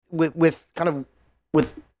with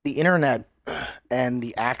the internet and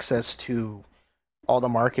the access to all the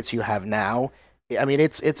markets you have now, I mean,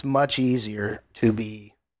 it's much easier to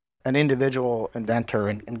be an individual inventor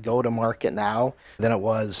and go to market now than it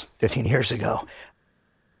was 15 years ago.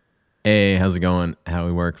 Hey, how's it going? How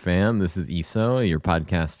We Work fam. This is Iso, your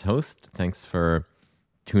podcast host. Thanks for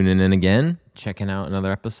tuning in again, checking out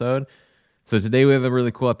another episode. So today we have a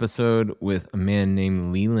really cool episode with a man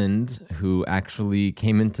named Leland who actually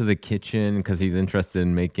came into the kitchen because he's interested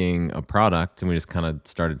in making a product, and we just kind of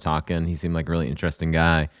started talking. He seemed like a really interesting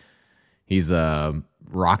guy. He's a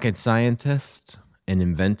rocket scientist, an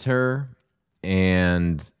inventor,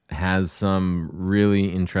 and has some really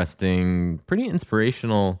interesting, pretty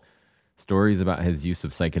inspirational stories about his use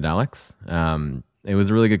of psychedelics. It was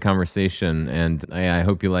a really good conversation, and I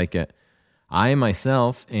hope you like it. I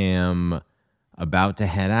myself am about to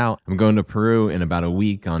head out. I'm going to Peru in about a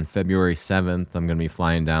week on February 7th. I'm going to be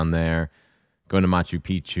flying down there, going to Machu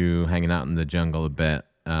Picchu, hanging out in the jungle a bit.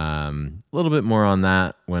 A little bit more on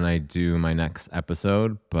that when I do my next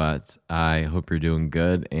episode, but I hope you're doing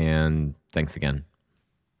good, and thanks again.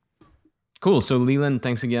 Cool. So Leland,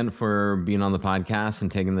 thanks again for being on the podcast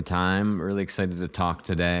and taking the time. Really excited to talk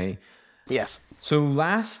today. Yes. So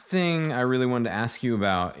last thing I really wanted to ask you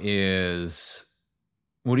about is,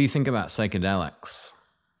 what do you think about psychedelics?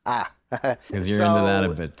 Because you're into that a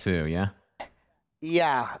bit too, yeah?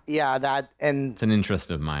 Yeah, that, and it's an interest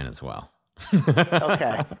of mine as well.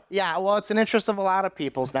 Okay. Yeah, well, it's an interest of a lot of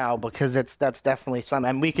people's now because that's definitely something,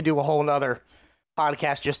 and we could do a whole nother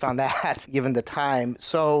podcast just on that, given the time.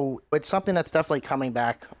 So it's something that's definitely coming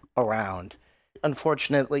back around.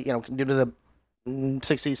 Unfortunately, due to the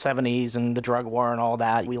 60s, 70s, and the drug war and all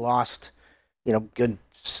that, we lost, good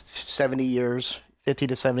 70 years, 50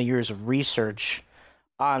 to 70 years of research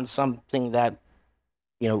on something that,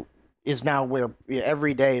 is now where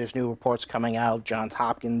every day there's new reports coming out. Johns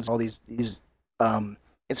Hopkins, all these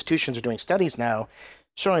institutions are doing studies now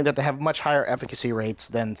showing that they have much higher efficacy rates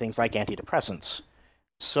than things like antidepressants.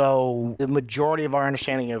 So the majority of our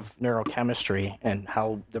understanding of neurochemistry and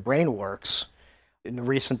how the brain works in the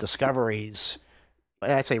recent discoveries,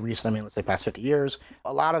 and I say recent, I mean, let's say past 50 years,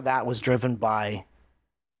 a lot of that was driven by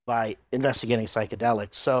investigating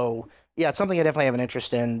psychedelics. So yeah, it's something I definitely have an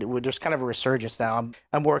interest in. There's kind of a resurgence now.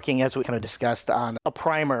 I'm working, as we kind of discussed, on a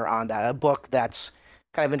primer on that, a book that's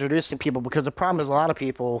kind of introducing people, because the problem is a lot of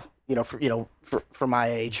people, for my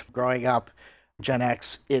age, growing up, Gen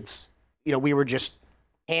X, it's, we were just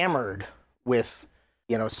hammered with,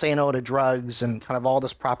 say no to drugs and kind of all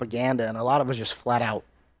this propaganda, and a lot of it was just flat out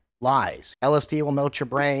lies. LSD will melt your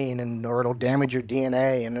brain or it'll damage your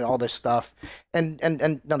DNA and all this stuff. And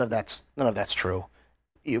none of that's true.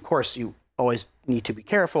 Of course, you always need to be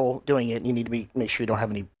careful doing it. You need to make sure you don't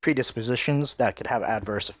have any predispositions that could have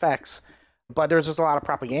adverse effects. But there's just a lot of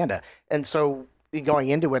propaganda. And so going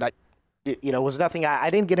into it, was nothing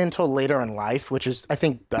I didn't get into later in life, which is, I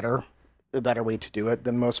think, the better way to do it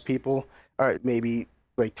than most people, or maybe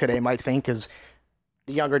like today might think, is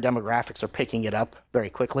the younger demographics are picking it up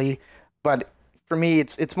very quickly. But for me,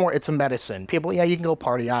 it's a medicine. People, yeah, you can go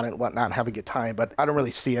party on it and whatnot and have a good time, but I don't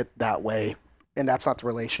really see it that way. And that's not the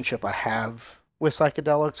relationship I have with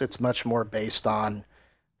psychedelics. It's much more based on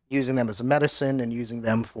using them as a medicine and using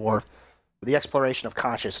them for the exploration of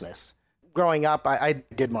consciousness. Growing up, I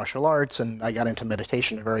did martial arts and I got into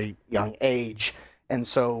meditation at a very young age. And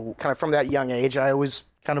so kind of from that young age, I was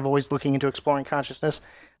kind of always looking into exploring consciousness.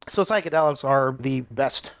 So psychedelics are the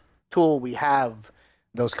best tool we have.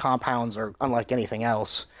 Those compounds are unlike anything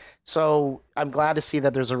else. So I'm glad to see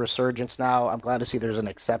that there's a resurgence now. I'm glad to see there's an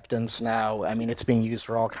acceptance now. I mean, it's being used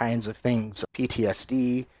for all kinds of things.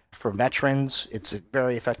 PTSD for veterans, it's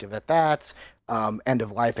very effective at that.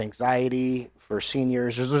 End-of-life anxiety for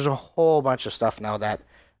seniors. There's a whole bunch of stuff now that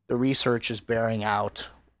the research is bearing out,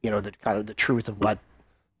 the kind of the truth of what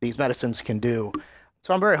these medicines can do.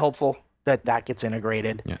 So I'm very hopeful that gets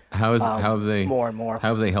integrated. Yeah. How have they more and more? How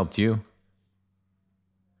have they helped you?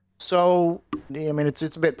 So, I mean, it's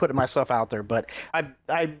a bit putting myself out there, but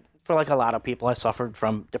I for like a lot of people, I suffered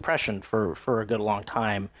from depression for a good long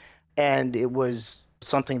time, and it was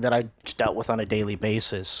something that I dealt with on a daily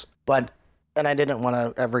basis. And I didn't want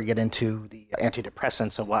to ever get into the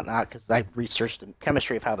antidepressants and whatnot because I researched the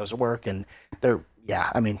chemistry of how those work, and it's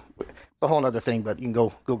a whole other thing, but you can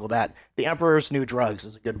go Google that. The Emperor's New Drugs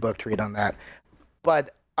is a good book to read on that.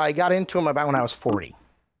 But I got into them about when I was 40,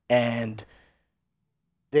 and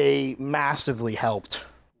they massively helped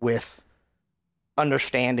with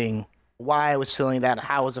understanding why I was feeling that,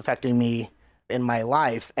 how it was affecting me, in my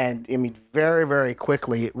life. And I mean, very, very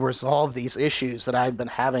quickly it resolved these issues that I'd been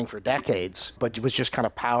having for decades, but was just kind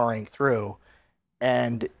of powering through.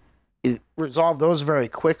 And it resolved those very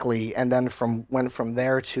quickly. And then went from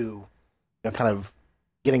there to, kind of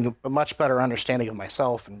getting a much better understanding of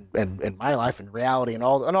myself and my life and reality and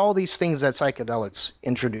all these things that psychedelics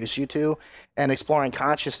introduce you to, and exploring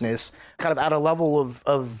consciousness kind of at a level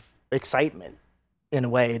of excitement in a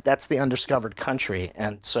way. That's the undiscovered country.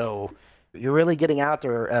 And so you're really getting out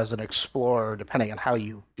there as an explorer, depending on how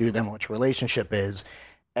you do them, what your relationship is.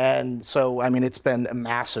 And so, I mean, it's been a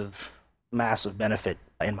massive, massive benefit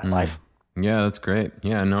in my life. Yeah, that's great.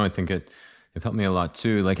 Yeah, no, I think it helped me a lot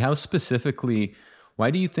too. Like, why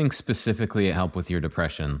do you think specifically it helped with your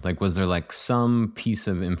depression? Like, was there like some piece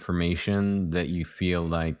of information that you feel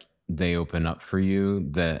like they open up for you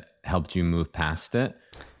that helped you move past it?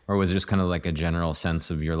 Or was it just kind of like a general sense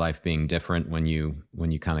of your life being different when you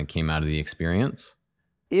kind of came out of the experience?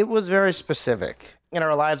 It was very specific in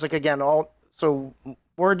our lives. Like, again, so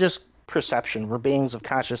we're just perception. We're beings of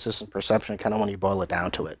consciousness and perception, kind of when you boil it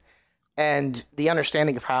down to it. And the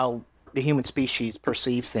understanding of how the human species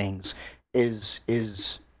perceives things is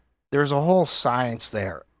there's a whole science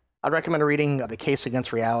there. I'd recommend reading The Case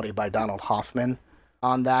Against Reality by Donald Hoffman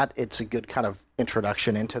on that. It's a good kind of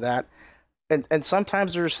introduction into that. And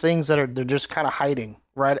sometimes there's things they're just kind of hiding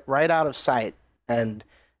right out of sight, and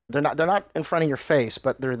they're not in front of your face,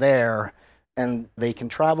 but they're there, and they can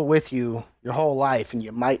travel with you your whole life, and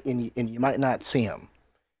you might not see them.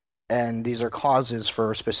 And these are causes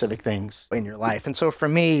for specific things in your life. And so for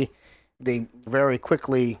me, they very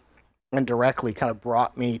quickly and directly kind of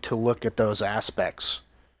brought me to look at those aspects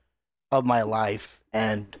of my life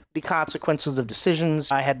and the consequences of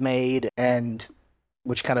decisions I had made, and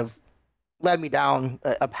which kind of led me down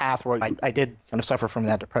a path where I did kind of suffer from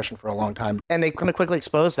that depression for a long time. And they kind of quickly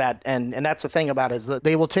exposed that. And that's the thing about it, is that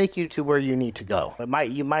they will take you to where you need to go.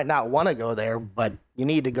 You might not want to go there, but you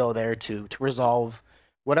need to go there to resolve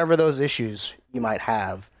whatever those issues you might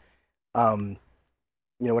have,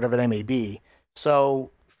 whatever they may be. So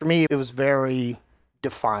for me, it was very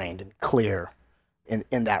defined and clear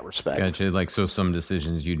in that respect. Gotcha. Like, so some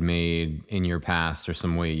decisions you'd made in your past, or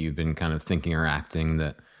some way you've been kind of thinking or acting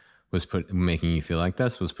that was making you feel like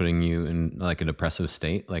this, was putting you in like a depressive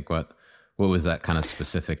state. Like, what was that kind of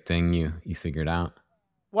specific thing you figured out?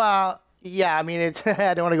 Well, yeah, I mean,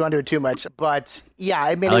 I don't want to go into it too much, but yeah,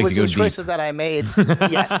 I mean, it was choices that I made.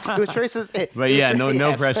 Yes, it was choices.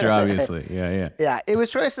 No pressure, obviously. Yeah. Yeah, it was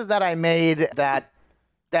choices that I made that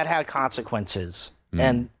had consequences,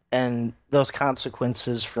 and those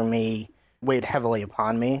consequences for me weighed heavily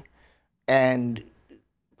upon me, and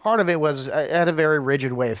part of it was I had a very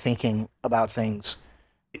rigid way of thinking about things.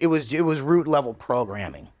 It was root level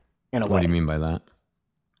programming in a way. What do you mean by that?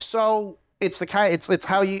 So it's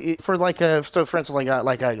how you, for instance, like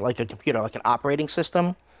a computer, like an operating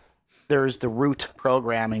system. There's the root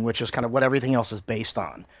programming, which is kind of what everything else is based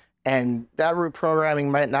on, and that root programming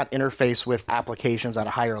might not interface with applications at a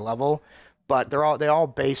higher level, but they're all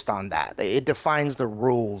based on that. It defines the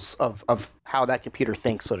rules of how that computer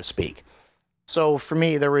thinks, so to speak. So for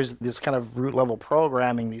me, there was this kind of root level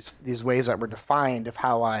programming, these ways that were defined of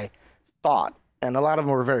how I thought, and a lot of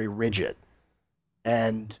them were very rigid,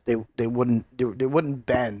 and they wouldn't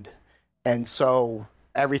bend, and so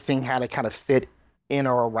everything had to kind of fit in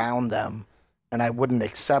or around them, and I wouldn't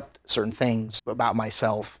accept certain things about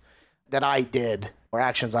myself that I did or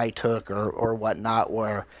actions I took or whatnot,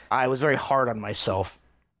 where I was very hard on myself,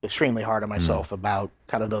 extremely hard on myself about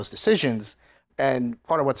kind of those decisions. And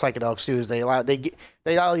part of what psychedelics do is they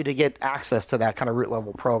allow you to get access to that kind of root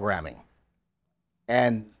level programming,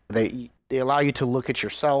 and they allow you to look at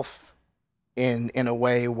yourself in a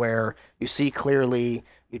way where you see clearly.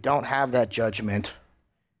 You don't have that judgment.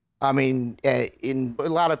 I mean, in a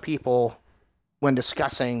lot of people, when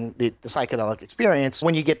discussing the psychedelic experience,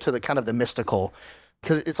 when you get to the kind of the mystical,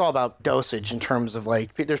 because it's all about dosage in terms of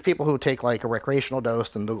like, there's people who take like a recreational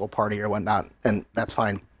dose and they'll go party or whatnot, and that's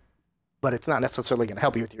fine, but it's not necessarily going to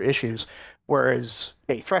help you with your issues. Whereas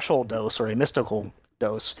a threshold dose or a mystical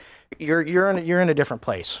dose, you're in a different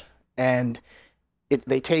place, and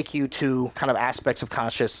they take you to kind of aspects of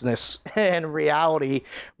consciousness and reality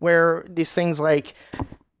where these things like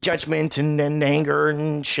judgment and anger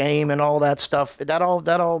and shame and all that stuff, that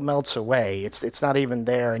all melts away. It's not even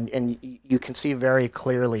there, and you can see very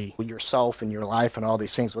clearly yourself and your life and all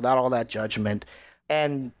these things without all that judgment.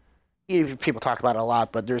 And people talk about it a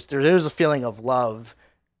lot, but there's a feeling of love,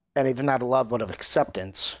 and even not love, but of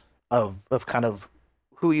acceptance of kind of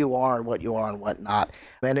who you are, what you are, and what not.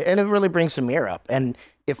 And it really brings the mirror up. And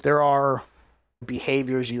if there are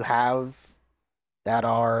behaviors you have that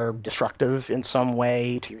are destructive in some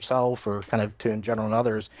way to yourself or kind of to in general and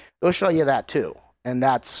others, they'll show you that too. And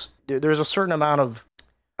there's a certain amount of,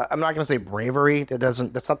 I'm not going to say bravery, that's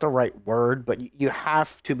not the right word, but you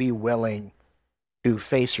have to be willing to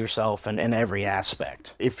face yourself in every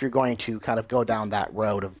aspect if you're going to kind of go down that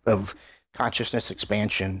road of consciousness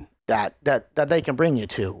expansion that they can bring you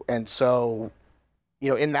to. And so,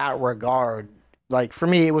 in that regard, like for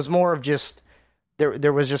me, it was more of just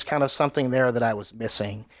there was just kind of something there that I was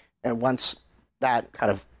missing. And once that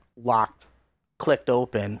kind of lock clicked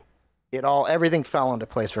open, everything fell into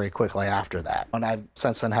place very quickly after that. And I've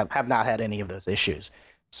since then have not had any of those issues.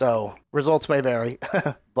 So results may vary,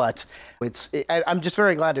 but I'm just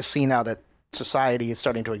very glad to see now that society is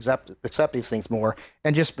starting to accept these things more.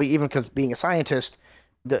 And even because being a scientist,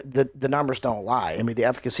 the numbers don't lie. I mean, the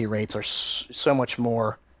efficacy rates are so much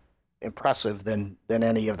more impressive than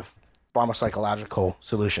any of the pharmacological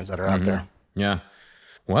solutions that are out there. Yeah.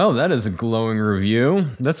 Well, that is a glowing review.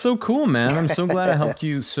 That's so cool, man. I'm so glad I helped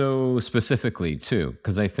you so specifically too,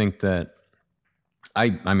 because I think that I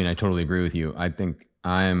mean, I totally agree with you. I think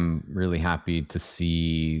I'm really happy to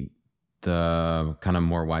see the kind of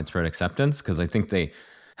more widespread acceptance, because I think they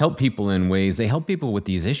help people in ways. They help people with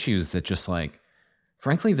these issues that just like,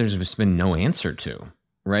 frankly, there's just been no answer to,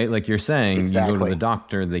 right? Like you're saying, Exactly. You go to the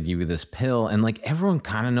doctor, they give you this pill, and like everyone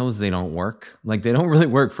kind of knows they don't work. Like they don't really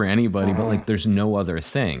work for anybody, but like there's no other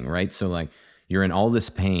thing, right? So like you're in all this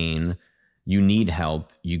pain, you need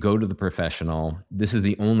help, you go to the professional. This is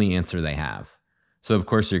the only answer they have. So of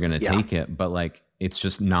course you're going to take it, but like it's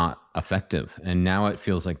just not effective. And now it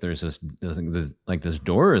feels like there's this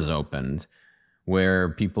door is opened where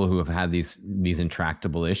people who have had these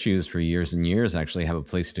intractable issues for years and years actually have a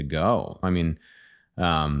place to go. I mean,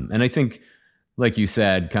 and I think, like you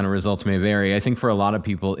said, kind of results may vary. I think for a lot of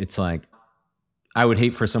people, it's like, I would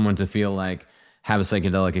hate for someone to feel like have a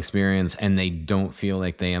psychedelic experience and they don't feel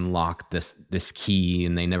like they unlocked this key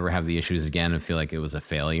and they never have the issues again and feel like it was a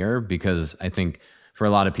failure. Because I think for a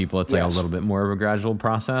lot of people, it's like a little bit more of a gradual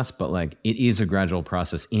process, but like it is a gradual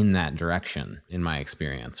process in that direction, in my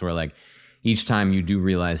experience, where like each time you do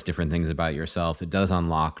realize different things about yourself, it does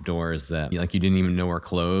unlock doors that like you didn't even know were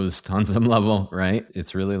closed on some level, right?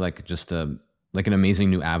 It's really like just an amazing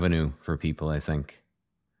new avenue for people, I think.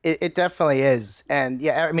 It definitely is. And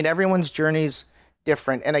yeah, I mean, everyone's journey's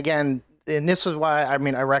different. And again, and this is why, I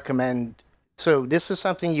mean, I recommend, so this is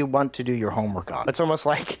something you want to do your homework on. It's almost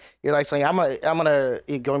like you're like saying,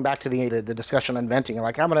 going back to the discussion on inventing,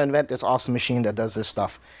 like, I'm going to invent this awesome machine that does this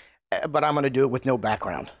stuff, but I'm going to do it with no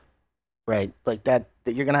background, right? Like that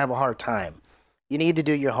you're going to have a hard time. You need to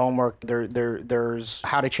do your homework. There's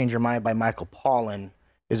How to Change Your Mind by Michael Pollan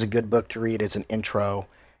is a good book to read as an intro.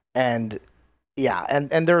 And yeah,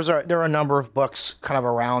 and there are a number of books kind of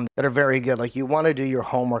around that are very good. Like you want to do your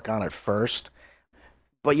homework on it first.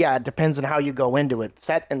 But yeah, it depends on how you go into it.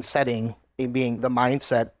 Set and setting being the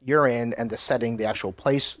mindset you're in, and the setting, the actual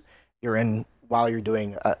place you're in while you're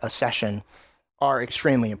doing a session, are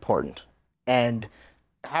extremely important. And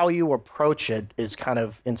how you approach it is kind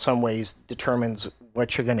of in some ways determines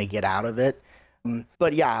what you're going to get out of it.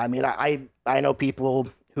 But yeah, I mean, I know people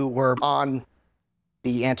who were on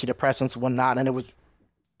the antidepressants and whatnot, and it was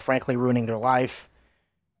frankly ruining their life.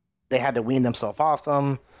 They had to wean themselves off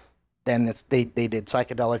them. Then they did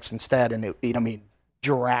psychedelics instead, and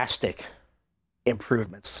drastic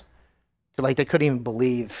improvements. Like they couldn't even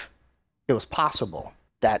believe it was possible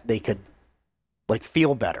that they could like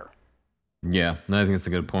feel better. Yeah, I think that's a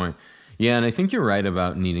good point. Yeah, and I think you're right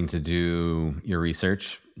about needing to do your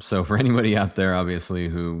research. So for anybody out there, obviously,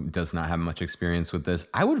 who does not have much experience with this,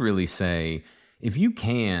 I would really say, if you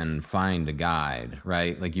can find a guide,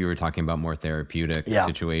 right? Like you were talking about more therapeutic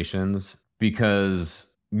situations, because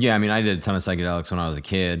yeah, I mean, I did a ton of psychedelics when I was a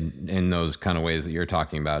kid in those kind of ways that you're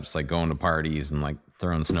talking about, just like going to parties and like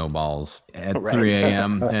throwing snowballs at 3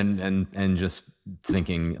 a.m. and just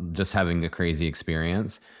having a crazy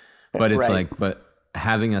experience. But it's but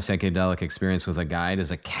having a psychedelic experience with a guide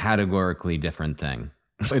is a categorically different thing.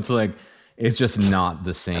 It's like, it's just not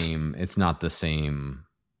the same. It's not the same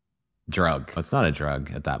drug. It's not a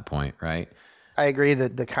drug at that point, right? I agree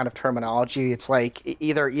that the kind of terminology, it's like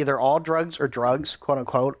either all drugs are drugs, quote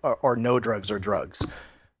unquote, or no drugs are drugs.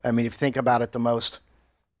 I mean, if you think about it, the most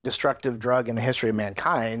destructive drug in the history of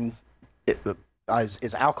mankind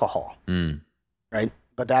is alcohol, right?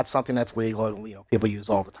 But that's something that's legal. People use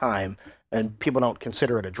all the time, and people don't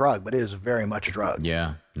consider it a drug, but it is very much a drug.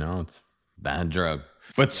 Yeah, no, it's a bad drug,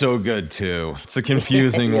 but so good too. It's a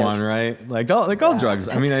confusing one, right? Like all drugs.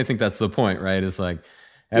 I mean, I think that's the point, right? It's like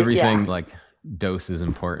everything, like dose is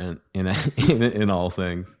important in all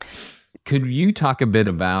things. Could you talk a bit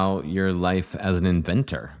about your life as an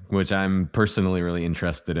inventor, which I'm personally really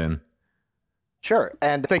interested in? Sure.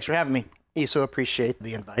 And thanks for having me. So appreciate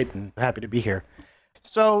the invite and happy to be here.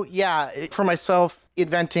 So yeah, for myself,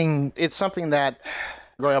 inventing, it's something that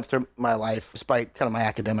growing up through my life, despite kind of my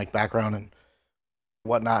academic background and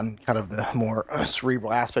whatnot, and kind of the more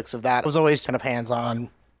cerebral aspects of that, I was always kind of hands-on,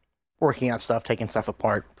 working on stuff, taking stuff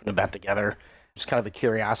apart, putting it back together, just kind of a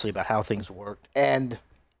curiosity about how things worked. And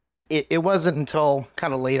it wasn't until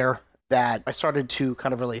kind of later that I started to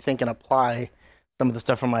kind of really think and apply some of the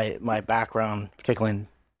stuff from my background, particularly in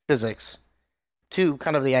physics, to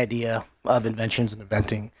kind of the idea of inventions and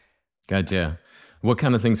inventing. Gotcha. What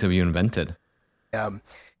kind of things have you invented? It's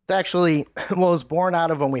actually, well, it was born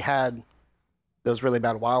out of when we had those really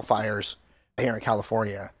bad wildfires here in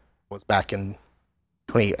California. It was back in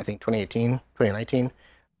 2018, 2019.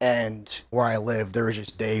 And where I lived, there was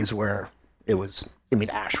just days where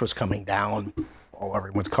ash was coming down all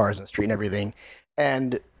everyone's cars in the street and everything.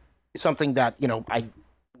 And something that, I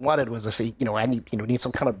wanted was to see, I need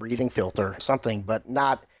some kind of breathing filter or something, but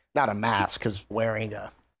not a mask, because wearing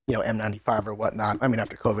a, N95 or whatnot, I mean,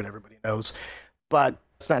 after COVID, everybody knows, but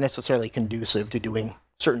it's not necessarily conducive to doing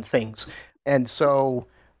certain things. And so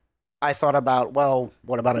I thought about, well,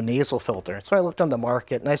 what about a nasal filter? So I looked on the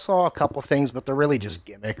market and I saw a couple things, but they're really just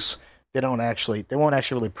gimmicks. They won't actually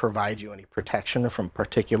really provide you any protection from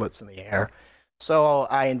particulates in the air. So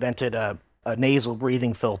I invented a nasal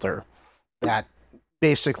breathing filter that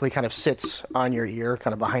basically kind of sits on your ear,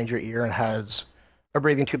 kind of behind your ear, and has a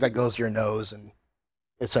breathing tube that goes to your nose, and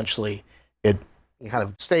essentially it kind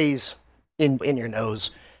of stays in your nose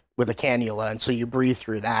with a cannula, and so you breathe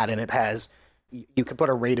through that, and you can put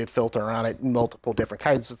a rated filter on it, multiple different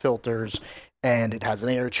kinds of filters, and it has an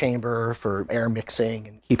air chamber for air mixing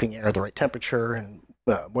and keeping air at the right temperature and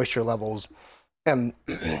moisture levels, and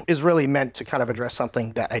is really meant to kind of address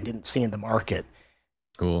something that I didn't see in the market.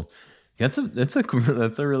 Cool. That's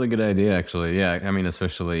a really good idea, actually. Yeah, I mean,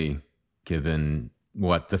 especially given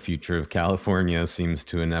what the future of California seems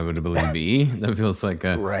to inevitably be. That feels like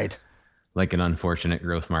Right. like an unfortunate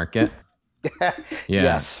growth market.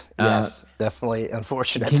 Yeah. Yes, definitely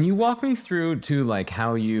unfortunate. Can you walk me through to like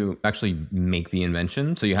how you actually make the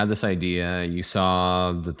invention? So you had this idea, you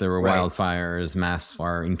saw that there were Right. wildfires, masks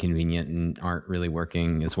are inconvenient and aren't really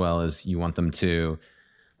working as well as you want them to.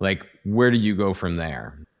 Like, where did you go from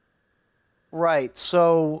there? Right.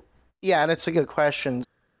 So, yeah, and it's a good question.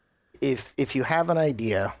 If you have an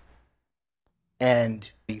idea and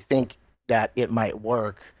you think that it might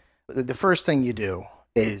work, the first thing you do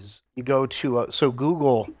is you go to so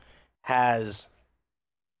Google has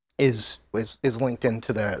is linked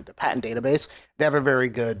into the patent database. They have a very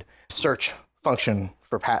good search function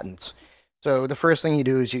for patents. So the first thing you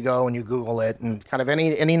do is you go and you Google it, and kind of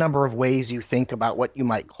any number of ways you think about what you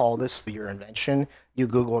might call your invention, you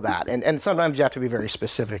Google that. And sometimes you have to be very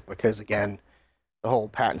specific because, again, the whole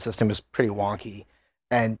patent system is pretty wonky,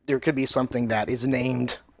 and there could be something that is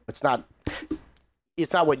named. It's not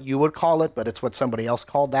what you would call it, but it's what somebody else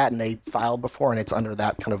called that, and they filed before, and it's under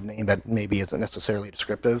that kind of name that maybe isn't necessarily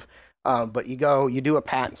descriptive. But you do a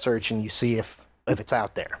patent search, and you see if it's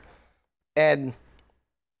out there. And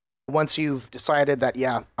once you've decided that,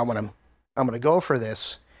 yeah, I'm gonna go for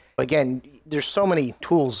this, again, there's so many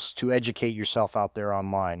tools to educate yourself out there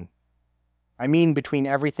online. I mean, between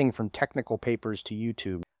everything from technical papers to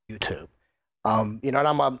YouTube. And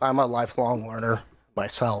I'm a lifelong learner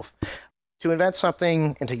myself. To invent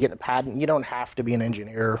something and to get a patent, you don't have to be an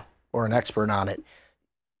engineer or an expert on it,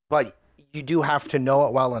 but you do have to know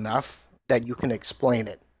it well enough that you can explain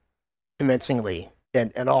it convincingly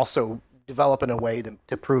and also develop in a way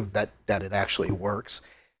to prove that it actually works.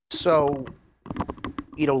 So,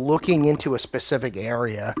 looking into a specific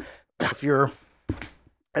area, if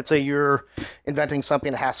let's say you're inventing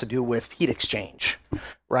something that has to do with heat exchange,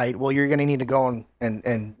 right? Well, you're going to need to go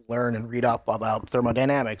and learn and read up about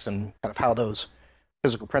thermodynamics and kind of how those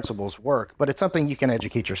physical principles work. But it's something you can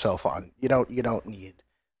educate yourself on. You don't need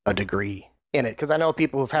a degree in it, because I know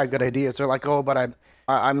people who've had good ideas. They're like, oh, but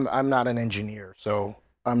I'm not an engineer, so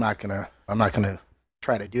I'm not gonna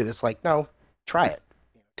try to do this. Like, no, try it.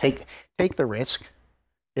 Take the risk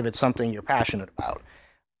if it's something you're passionate about.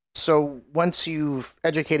 So once you've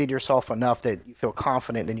educated yourself enough that you feel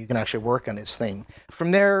confident and you can actually work on this thing,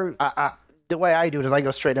 from there, the way I do it is I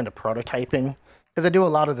go straight into prototyping, because I do a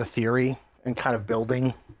lot of the theory and kind of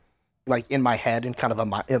building, like in my head in kind of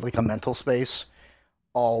a mental space.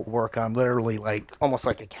 I'll work on literally like almost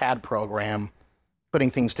like a CAD program,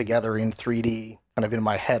 putting things together in 3D, kind of in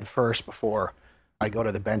my head first before I go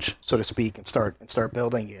to the bench, so to speak, and start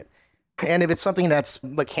building it. And if it's something that's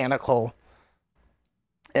mechanical,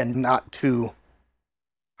 and not too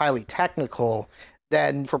highly technical,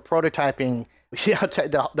 then for prototyping, yeah,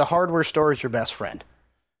 the hardware store is your best friend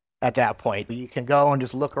at that point. You can go and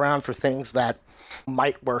just look around for things that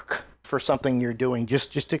might work for something you're doing,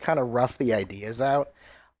 just to kind of rough the ideas out.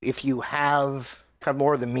 If you have kind of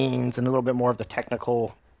more of the means and a little bit more of the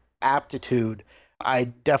technical aptitude, I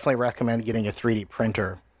definitely recommend getting a 3D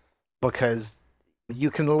printer because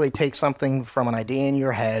you can literally take something from an idea in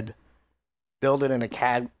your head, build it in a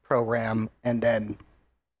CAD program, and then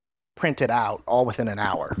print it out all within an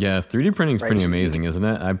hour. Yeah, 3D printing is Right. pretty So amazing, isn't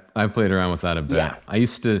it? I played around with that a bit. yeah, I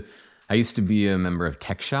used to be a member of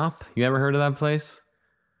Tech Shop. You ever heard of that place?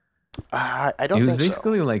 I It don't was think so.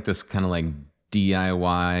 basically like this kind of like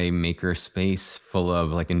DIY maker space full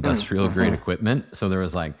of like industrial grade equipment. So there were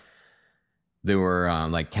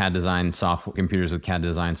like CAD design software, computers with CAD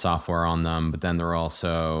design software on them, but then there were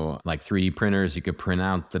also like 3D printers. You could print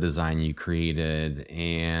out the design you created,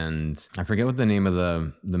 and I forget what the name of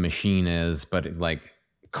the machine is, but it like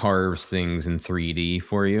carves things in 3D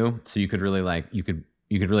for you. So you could really you could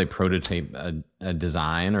really prototype a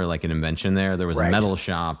design or like an invention there. There was a Right. metal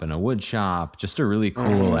shop and a wood shop, just a really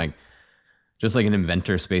cool like just like an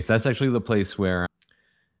inventor space. That's actually the place where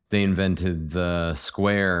they invented the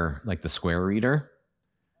square, like the square reader.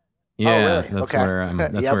 Oh, Yeah, really? Okay.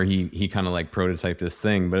 that's Yep. where he kind of like prototyped his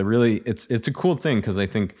thing. But it really it's a cool thing because I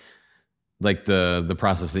think like the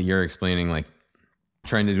process that you're explaining, like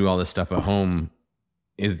trying to do all this stuff at home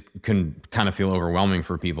is can kind of feel overwhelming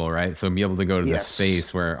for people, right? So be able to go to this Yes.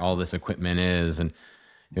 space where all this equipment is, and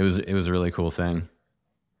it was a really cool thing.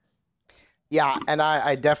 Yeah, and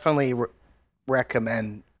I definitely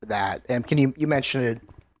recommend that. And can you mentioned it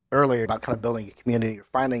earlier about kind of building a community or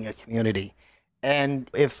finding a community, and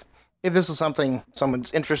if this is something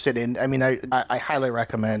someone's interested in, I mean, I highly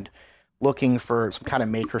recommend looking for some kind of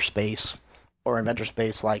maker space or inventor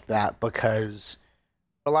space like that because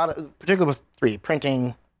a lot of, particularly with 3D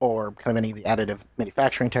printing or kind of any of the additive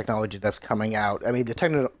manufacturing technology that's coming out, I mean,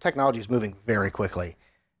 the technology is moving very quickly.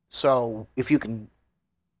 So if you can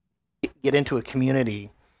get into a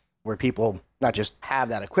community where people not just have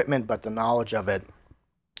that equipment but the knowledge of it,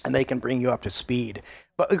 and they can bring you up to speed.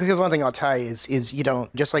 But because one thing I'll tell you is you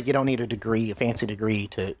don't, just like you don't need a degree, a fancy degree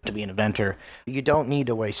to be an inventor, you don't need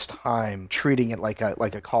to waste time treating it like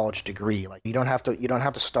a college degree. Like you don't have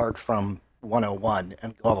to start from 101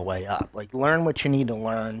 and go all the way up. Like learn what you need to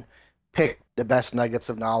learn, pick the best nuggets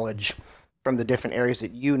of knowledge from the different areas that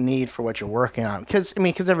you need for what you're working on. Because I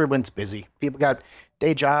mean, because everyone's busy. People got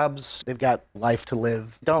day jobs. They've got life to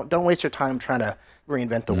live. Don't waste your time trying to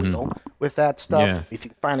reinvent the Hmm. wheel with that stuff. Yeah, If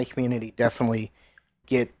you can find a community, definitely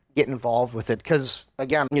get involved with it. Because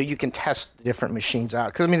again, you can test the different machines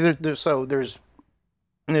out. Because I mean,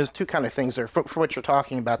 there's two kind of things there. For what you're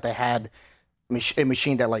talking about, they had a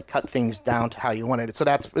machine that like cut things down to how you wanted it. So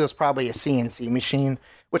it was probably a CNC machine,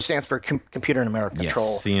 which stands for Computer Numeric yes,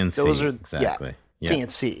 Control. Those CNC, are yeah, exactly. Yeah.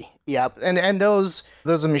 CNC. Yep. And those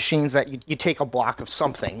are machines that you take a block of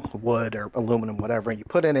something, wood or aluminum, whatever, and you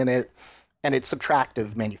put it in it, and it's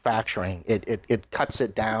subtractive manufacturing. It cuts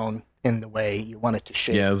it down in the way you want it to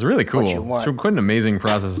Yeah, it shape was really what you cool. It's want. quite an amazing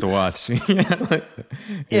process to watch. Yeah, like,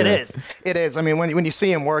 It yeah, is. It is. I mean, when you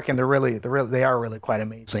see them working, they are really quite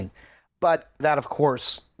amazing. But that, of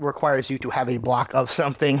course, requires you to have a block of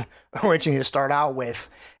something originally to start out with.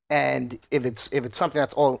 And if it's something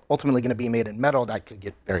that's ultimately going to be made in metal, that could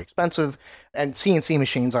get very expensive. And CNC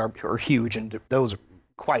machines are huge, and those are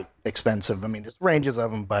quite expensive. I mean, there's ranges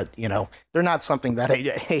of them, but they're not something that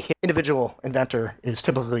a individual inventor is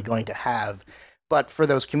typically going to have. But for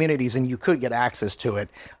those communities, and you could get access to it.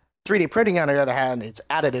 3D printing, on the other hand, it's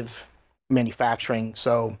additive manufacturing,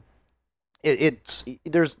 so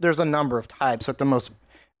there's a number of types, but the most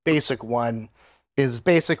basic one is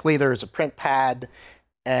basically there's a print pad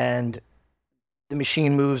and the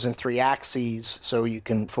machine moves in three axes, so you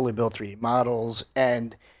can fully build 3D models,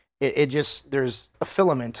 and it just there's a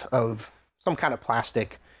filament of some kind of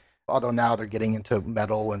plastic, although now they're getting into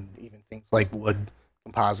metal and even things like wood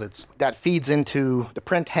composites that feeds into the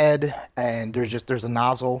print head, and there's a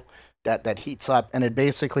nozzle that heats up, and it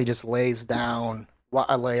basically just lays down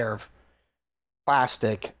a layer of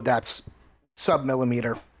plastic that's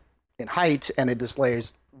sub-millimeter in height, and it just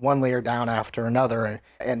layers one layer down after another,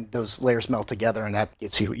 and those layers melt together, and that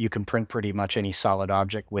gets you can print pretty much any solid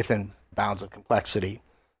object within bounds of complexity.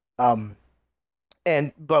 Um,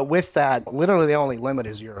 and but with that, literally the only limit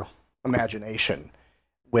is your imagination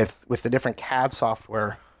with the different CAD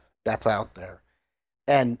software that's out there.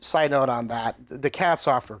 And side note on that, the CAD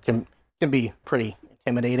software can be pretty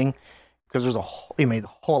intimidating because there's a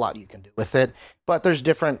whole lot you can do with it. But there's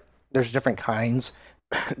different kinds.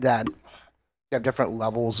 that have different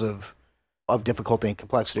levels of difficulty and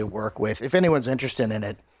complexity to work with. If anyone's interested in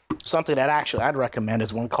it, something that actually I'd recommend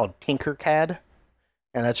is one called Tinkercad,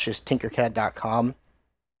 and that's just tinkercad.com.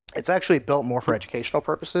 It's actually built more for educational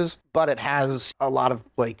purposes, but it has a lot of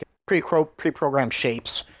like pre-programmed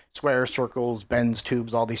shapes, squares, circles, bends,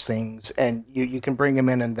 tubes, all these things, and you can bring them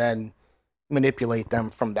in and then manipulate them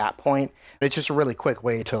from that point. It's just a really quick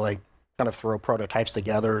way to like kind of throw prototypes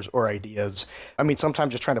together or ideas. I mean,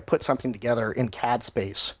 sometimes just trying to put something together in CAD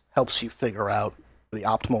space helps you figure out the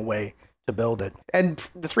optimal way to build it. And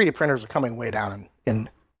the 3D printers are coming way down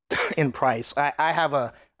in price. I have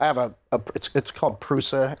a it's called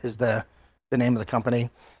Prusa is the name of the company.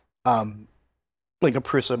 Like a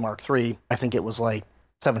Prusa Mark III. I think it was like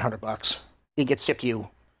 $700. It gets shipped to you,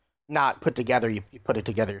 not put together. You put it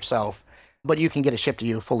together yourself, but you can get it shipped to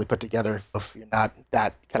you fully put together if you're not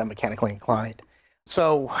that kind of mechanically inclined.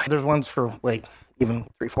 So there's ones for like even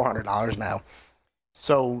 $300-400 now.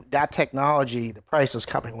 So that technology, the price is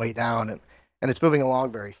coming way down, and it's moving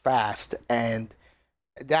along very fast. And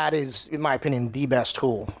that is, in my opinion, the best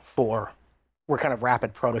tool for kind of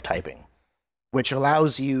rapid prototyping, which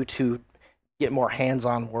allows you to get more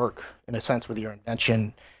hands-on work in a sense with your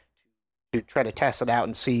invention, to try to test it out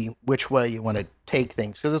and see which way you want to take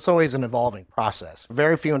things, because it's always an evolving process.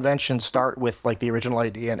 Very few inventions start with like the original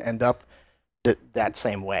idea and end up that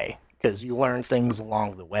same way, because you learn things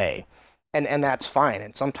along the way, and that's fine.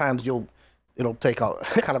 And sometimes it'll take a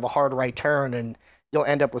kind of a hard right turn, and you'll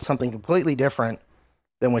end up with something completely different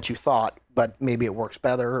than what you thought, but maybe it works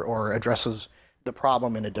better or addresses the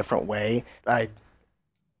problem in a different way. I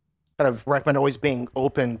kind of recommend always being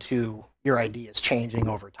open to your ideas changing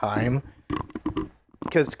over time,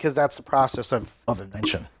 because that's the process of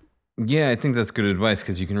invention. Yeah, I think that's good advice,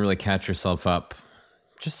 because you can really catch yourself up,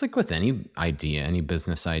 just like with any idea, any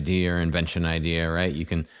business idea or invention idea, right? You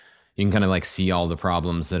can kind of like see all the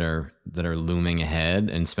problems that are looming ahead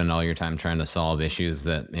and spend all your time trying to solve issues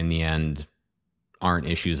that in the end aren't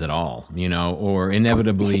issues at all, or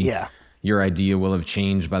inevitably your idea will have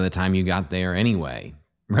changed by the time you got there anyway.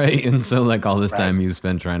 Right. And so like all this time you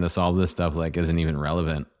spent trying to solve this stuff like isn't even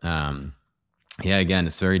relevant. Again,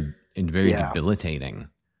 it's very debilitating.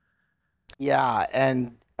 Yeah.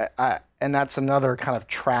 And that's another kind of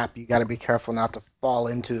trap you got to be careful not to fall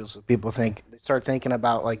into. So people they start thinking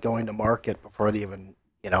about like going to market before they even,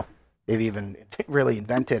 they've even really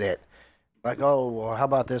invented it. Like, oh, well, how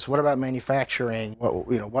about this? What about manufacturing?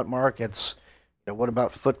 What markets? What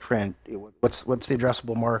about footprint? What's the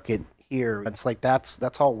addressable market here? It's like that's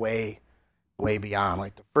all way beyond.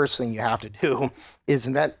 Like the first thing you have to do is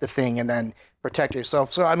invent the thing and then protect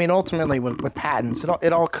yourself. So I mean, ultimately, with patents,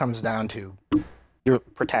 it all comes down to your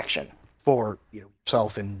protection for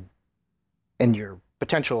yourself and your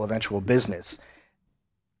potential eventual business.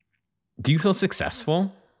 Do you feel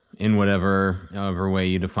successful in however way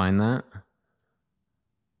you define that?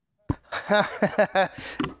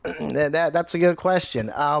 That's a good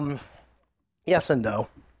question. Yes and no.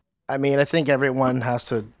 I mean, I think everyone has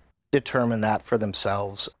to determine that for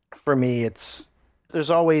themselves. For me, there's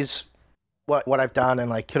always what I've done, and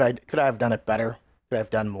like could I have done it better? Could I have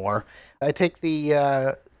done more? I take the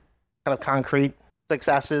kind of concrete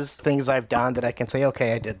successes, things I've done that I can say,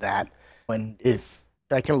 okay, I did that. And if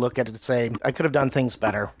I can look at it and say, I could have done things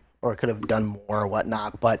better, or I could have done more or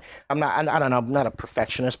whatnot. But I don't know, I'm not a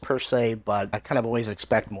perfectionist per se, but I kind of always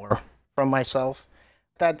expect more from myself.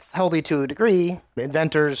 That's healthy to a degree.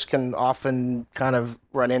 Inventors can often kind of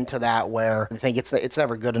run into that where they think it's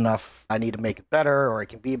never good enough. I need to make it better, or it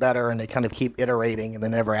can be better, and they kind of keep iterating and they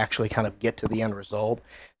never actually kind of get to the end result.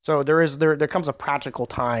 So there comes a practical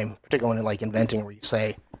time, particularly in like inventing, where you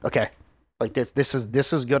say, okay, like this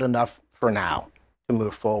is good enough for now to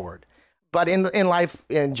move forward. But in life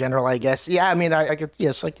in general, I guess, yeah, I mean, I could,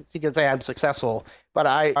 yes, like you could say I'm successful, but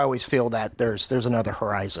I always feel that there's another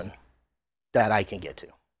horizon that I can get to.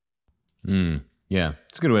 Yeah,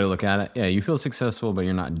 it's a good way to look at it. Yeah, you feel successful, but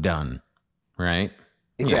you're not done, right?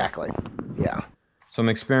 Exactly. Yeah. So I'm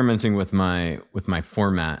experimenting with my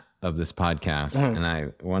format of this podcast,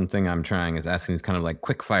 and one thing I'm trying is asking these kind of like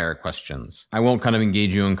quick fire questions. I won't kind of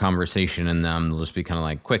engage you in conversation in them. They'll just be kind of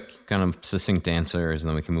like quick, kind of succinct answers, and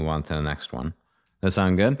then we can move on to the next one. That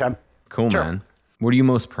sound good? Cool, sure. Man. What are you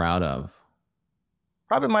most proud of?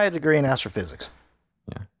 Probably my degree in astrophysics.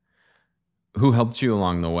 Yeah. Who helped you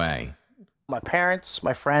along the way? My parents,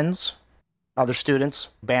 my friends, other students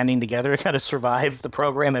banding together to kind of survive the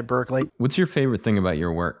program at Berkeley. What's your favorite thing about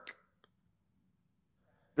your work?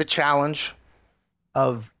 The challenge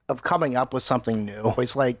of coming up with something new.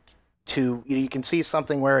 It's like you can see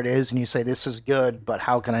something where it is and you say, this is good, but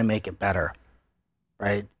how can I make it better?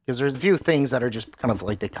 right? Because there's a few things that are just kind of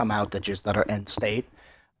like they come out that are end state.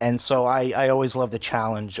 And so I always love the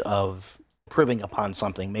challenge of improving upon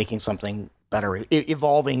something, making something better,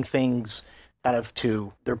 evolving things kind of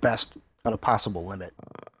to their best kind of possible limit.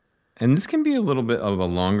 And this can be a little bit of a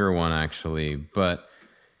longer one, actually, but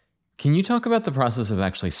can you talk about the process of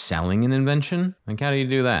actually selling an invention? Like, how do you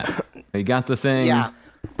do that? You got the thing, Yeah.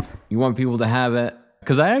 you want people to have it.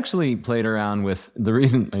 Because I actually played around with the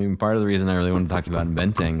reason, part of the reason I really wanted to talk about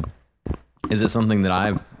inventing is it's something that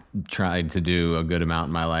I've tried to do a good amount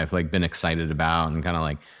in my life, like been excited about and kind of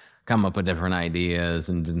like come up with different ideas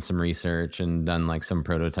and done some research and done like some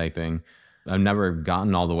prototyping. I've never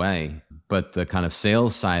gotten all the way, but the kind of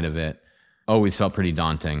sales side of it always felt pretty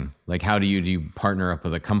daunting. Like, how do you partner up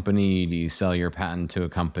with a company? Do you sell your patent to a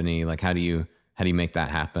company? Like, how do you make that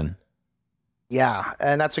happen? Yeah,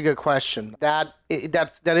 and that's a good question. That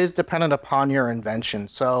is dependent upon your invention.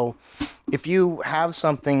 So, if you have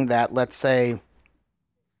something that, let's say,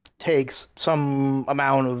 takes some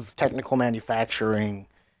amount of technical manufacturing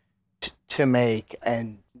to make,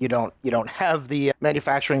 and you don't have the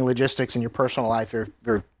manufacturing logistics in your personal life, or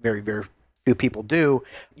very very very few people do,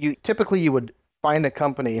 you would find a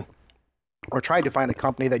company or try to find a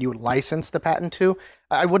company that you would license the patent to.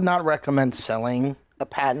 I would not recommend selling a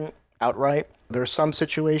patent outright. There are some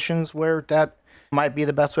situations where that might be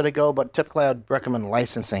the best way to go, but typically I'd recommend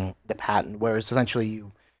licensing the patent, where it's essentially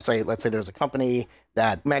you say, let's say there's a company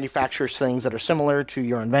that manufactures things that are similar to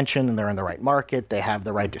your invention and they're in the right market, they have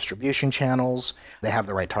the right distribution channels, they have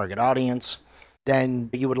the right target audience, then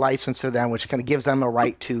you would license to them, which kind of gives them a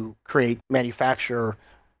right to manufacture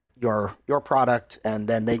your product, and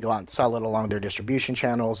then they go out and sell it along their distribution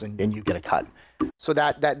channels, and then you get a cut. So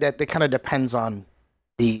that kind of depends on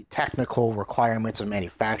the technical requirements of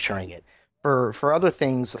manufacturing it. For other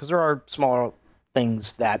things, because there are smaller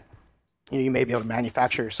things that you may be able to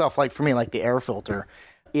manufacture yourself. Like for me, like the air filter,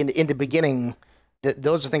 in the beginning,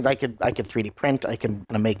 those are things I could 3D print. I can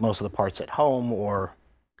kind of make most of the parts at home or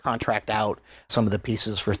contract out some of the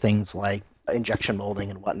pieces for things like injection molding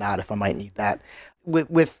and whatnot if I might need that.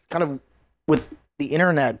 With the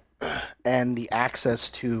internet and the access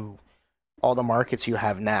to all the markets you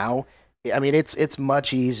have now, I mean it's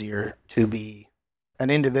much easier to be an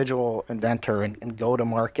individual inventor and go to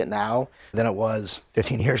market now than it was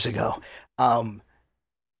 15 years ago. Um,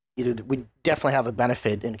 we definitely have a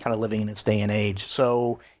benefit in kind of living in this day and age.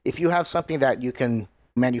 So if you have something that you can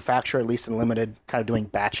manufacture, at least in limited, kind of doing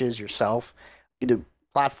batches yourself, you do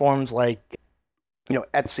platforms like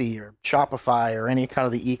Etsy or Shopify or any kind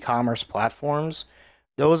of the e-commerce platforms.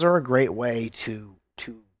 Those are a great way to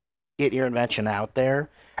get your invention out there,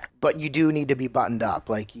 but you do need to be buttoned up.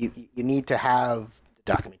 Like you need to have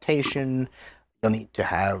documentation. You'll need to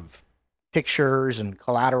have pictures and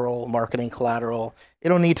collateral, marketing collateral.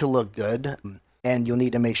 It'll need to look good, and you'll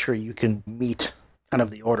need to make sure you can meet kind of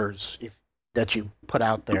the orders that you put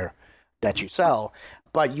out there that you sell.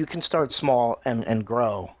 But you can start small and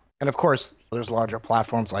grow. And of course, there's larger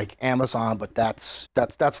platforms like Amazon, but that's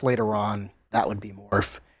later on. That would be more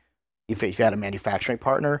if you had a manufacturing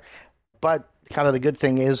partner. But kind of the good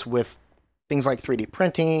thing is with things like 3D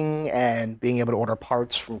printing and being able to order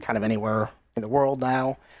parts from kind of anywhere in the world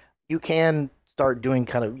now, you can start doing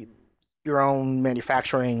kind of your own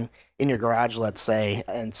manufacturing in your garage, let's say,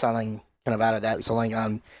 and selling kind of out of that, selling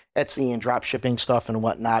on Etsy and drop shipping stuff and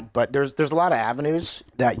whatnot. But there's a lot of avenues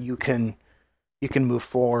that you can move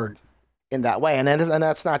forward in that way, and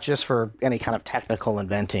that's not just for any kind of technical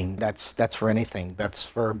inventing. That's for anything. That's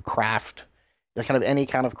for craft, kind of any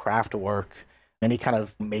kind of craft work, any kind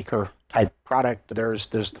of maker type product. There's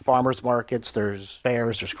the farmers markets, there's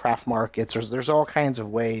fairs, there's craft markets. There's all kinds of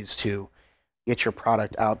ways to get your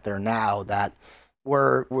product out there now that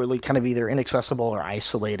were really kind of either inaccessible or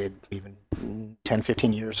isolated even 10,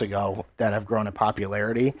 15 years ago, that have grown in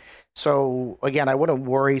popularity. So again, I wouldn't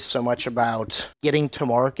worry so much about getting to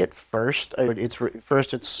market first.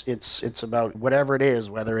 It's about whatever it is,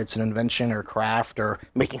 whether it's an invention or craft or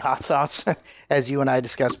making hot sauce, as you and I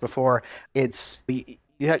discussed before.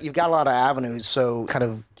 You've got a lot of avenues, so kind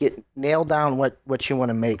of nail down what you want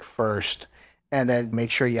to make first, and then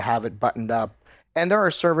make sure you have it buttoned up. And there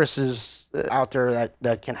are services out there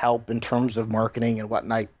that can help in terms of marketing and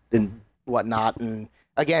whatnot. And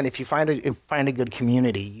again, if you find a good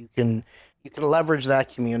community, you can leverage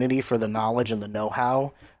that community for the knowledge and the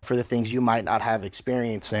know-how for the things you might not have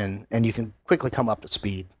experience in, and you can quickly come up to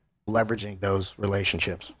speed leveraging those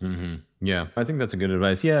relationships. Mm-hmm. Yeah, I think that's a good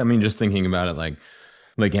advice. Yeah, I mean, just thinking about it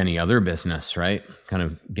like any other business, right? Kind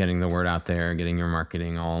of getting the word out there, getting your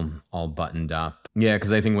marketing all buttoned up. Yeah,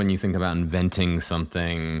 because I think when you think about inventing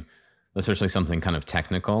something, especially something kind of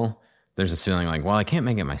technical, there's this feeling like, well, I can't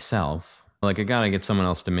make it myself. Like I gotta get someone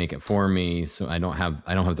else to make it for me, so I don't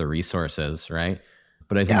have the resources, right?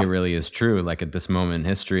 But I think Yeah. it really is true. Like at this moment in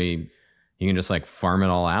history, you can just like farm it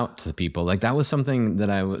all out to people. Like that was something that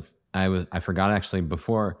I forgot actually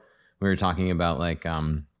before we were talking about like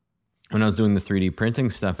when I was doing the 3D printing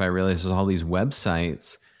stuff, I realized there's all these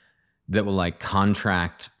websites that will like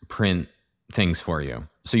contract print things for you.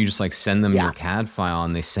 So you just like send them your CAD file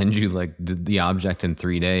and they send you like the object in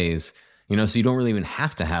 3 days, so you don't really even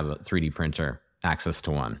have to have a 3D printer access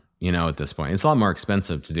to one, at this point. It's a lot more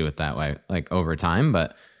expensive to do it that way, like over time,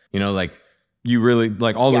 but like you really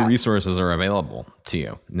like all the resources are available to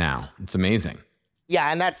you now. It's amazing.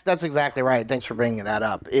 Yeah, and that's exactly right. Thanks for bringing that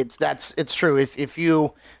up. It's true. If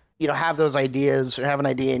you have those ideas or have an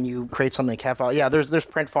idea and you create something in CAD file, there's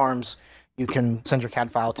print farms you can send your CAD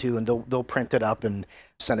file to, and they'll print it up and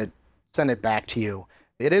send it back to you.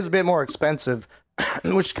 It is a bit more expensive,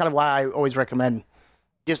 which is kind of why I always recommend,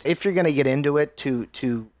 just if you're going to get into it,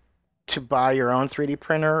 to buy your own 3D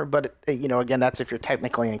printer. But again, that's if you're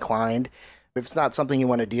technically inclined. If it's not something you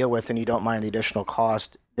want to deal with and you don't mind the additional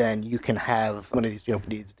cost, then you can have one of these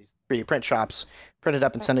these 3D print shops print it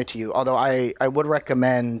up and send it to you. Although I would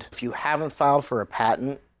recommend, if you haven't filed for a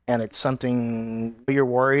patent and it's something you're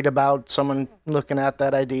worried about someone looking at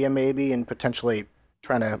that idea maybe and potentially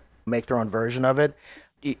trying to make their own version of it,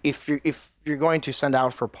 if you're going to send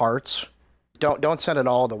out for parts, don't send it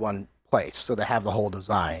all to one place so they have the whole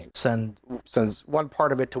design. Sends one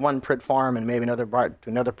part of it to one print farm and maybe another part to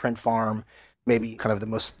another print farm. Maybe kind of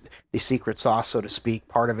the secret sauce, so to speak,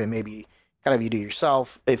 part of it maybe kind of you do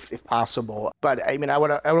yourself if possible. But I mean, I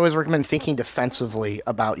would always recommend thinking defensively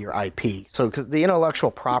about your IP. So because the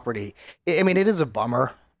intellectual property, it is a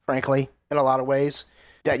bummer, frankly, in a lot of ways,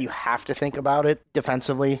 that you have to think about it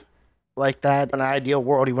defensively like that. In an ideal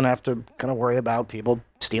world, you wouldn't have to kind of worry about people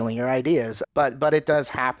stealing your ideas, but it does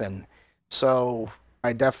happen. So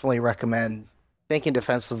I definitely recommend thinking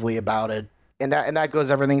defensively about it, and that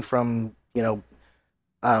goes everything from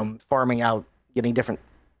farming out, getting different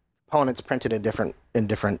components printed in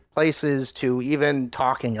different places, to even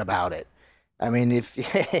talking about it. I mean, if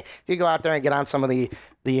you go out there and get on some of the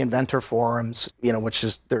inventor forums, which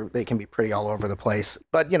is they can be pretty all over the place.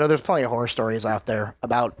 But there's plenty of horror stories out there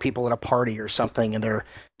about people at a party or something, and they're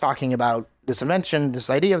talking about this invention, this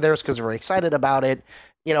idea of theirs because they're very excited about it.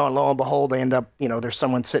 And lo and behold, they end up, there's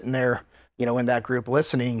someone sitting there, in that group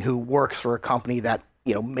listening who works for a company that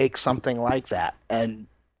makes something like that, and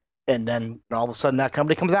then all of a sudden that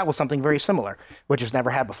company comes out with something very similar, which has never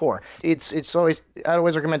had before. It's always, I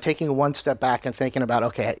always recommend taking one step back and thinking about,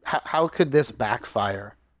 okay, how could this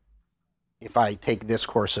backfire if I take this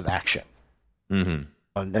course of action? Mm-hmm.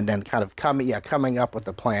 And then kind of coming up with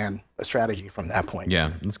a plan, a strategy from that point.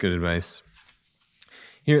 Yeah, that's good advice.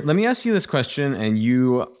 Here, let me ask you this question, and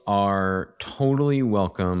you are totally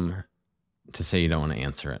welcome to say you don't want to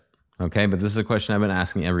answer it. Okay, but this is a question I've been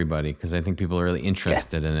asking everybody because I think people are really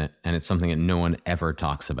interested in it, and it's something that no one ever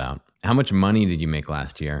talks about. How much money did you make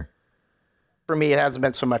last year? For me, it hasn't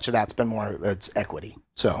been so much of that. It's been more, it's equity.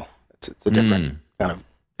 So it's a different kind of,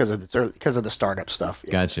 because of the startup stuff.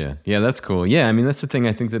 Yeah. Gotcha. Yeah, that's cool. Yeah, I mean, that's the thing.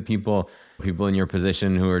 I think that people in your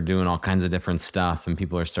position who are doing all kinds of different stuff, and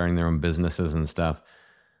people are starting their own businesses and stuff,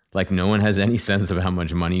 like no one has any sense of how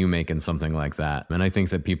much money you make in something like that. And I think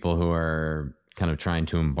that people who are kind of trying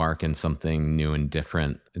to embark in something new and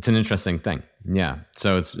different, it's an interesting thing. Yeah.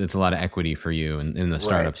 So it's a lot of equity for you in the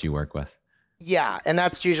startups you work with. Yeah. And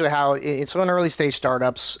that's usually how it's on early stage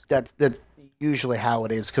startups. That's usually how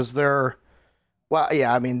it is, because they're, well,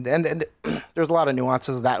 yeah, I mean, and there's a lot of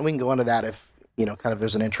nuances of that, and we can go into that if, kind of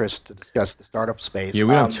there's an interest to discuss the startup space. Yeah,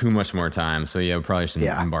 we don't have too much more time. So yeah, we probably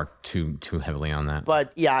shouldn't embark too heavily on that.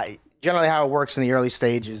 But yeah, generally how it works in the early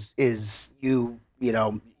stages is you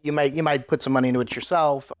might put some money into it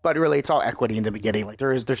yourself, but really it's all equity in the beginning. Like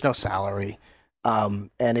there's no salary. And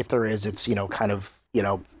if there is, it's, kind of,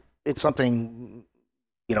 it's something,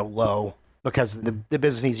 low, because the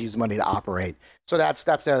business needs to use money to operate. So that's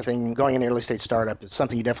the other thing. Going in an early stage startup is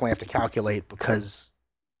something you definitely have to calculate, because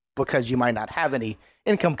you might not have any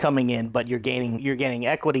income coming in, but you're gaining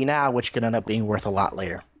equity now, which could end up being worth a lot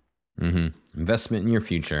later. Mm-hmm. Investment in your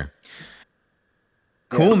future.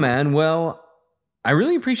 Cool, man. Well, I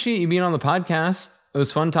really appreciate you being on the podcast. It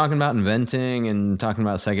was fun talking about inventing and talking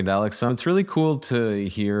about psychedelics. So it's really cool to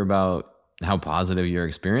hear about how positive your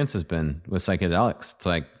experience has been with psychedelics. It's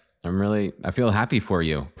like, I feel happy for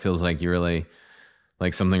you. It feels like you really,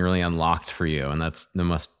 like something really unlocked for you. And that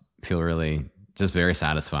must feel really just very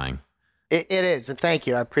satisfying. It is, and thank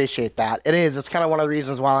you. I appreciate that. It is. It's kind of one of the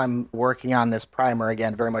reasons why I'm working on this primer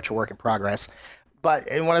again. Very much a work in progress. But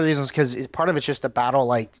and one of the reasons because part of it's just to battle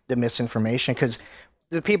like the misinformation. Because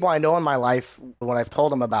the people I know in my life, when I've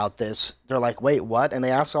told them about this, they're like, "Wait, what?" And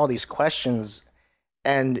they ask all these questions,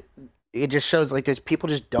 and it just shows like that people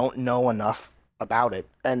just don't know enough about it,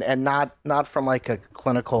 and not from like a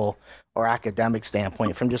clinical or academic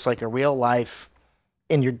standpoint, from just like a real life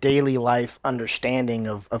in your daily life understanding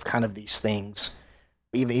of kind of these things,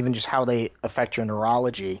 even just how they affect your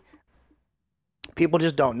neurology. People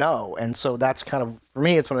just don't know, and so that's kind of for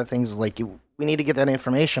me. It's one of the things like we need to get that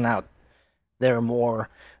information out there more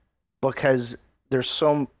because there's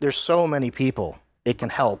so many people it can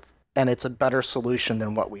help, and it's a better solution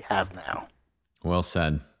than what we have now. Well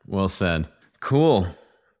said. Well said. Cool.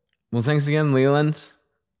 Well, thanks again, Leland.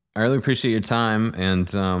 I really appreciate your time,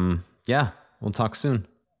 and yeah, we'll talk soon.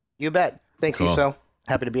 You bet. Thanks, Cool. Iso.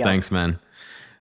 Happy to be on. Thanks, man.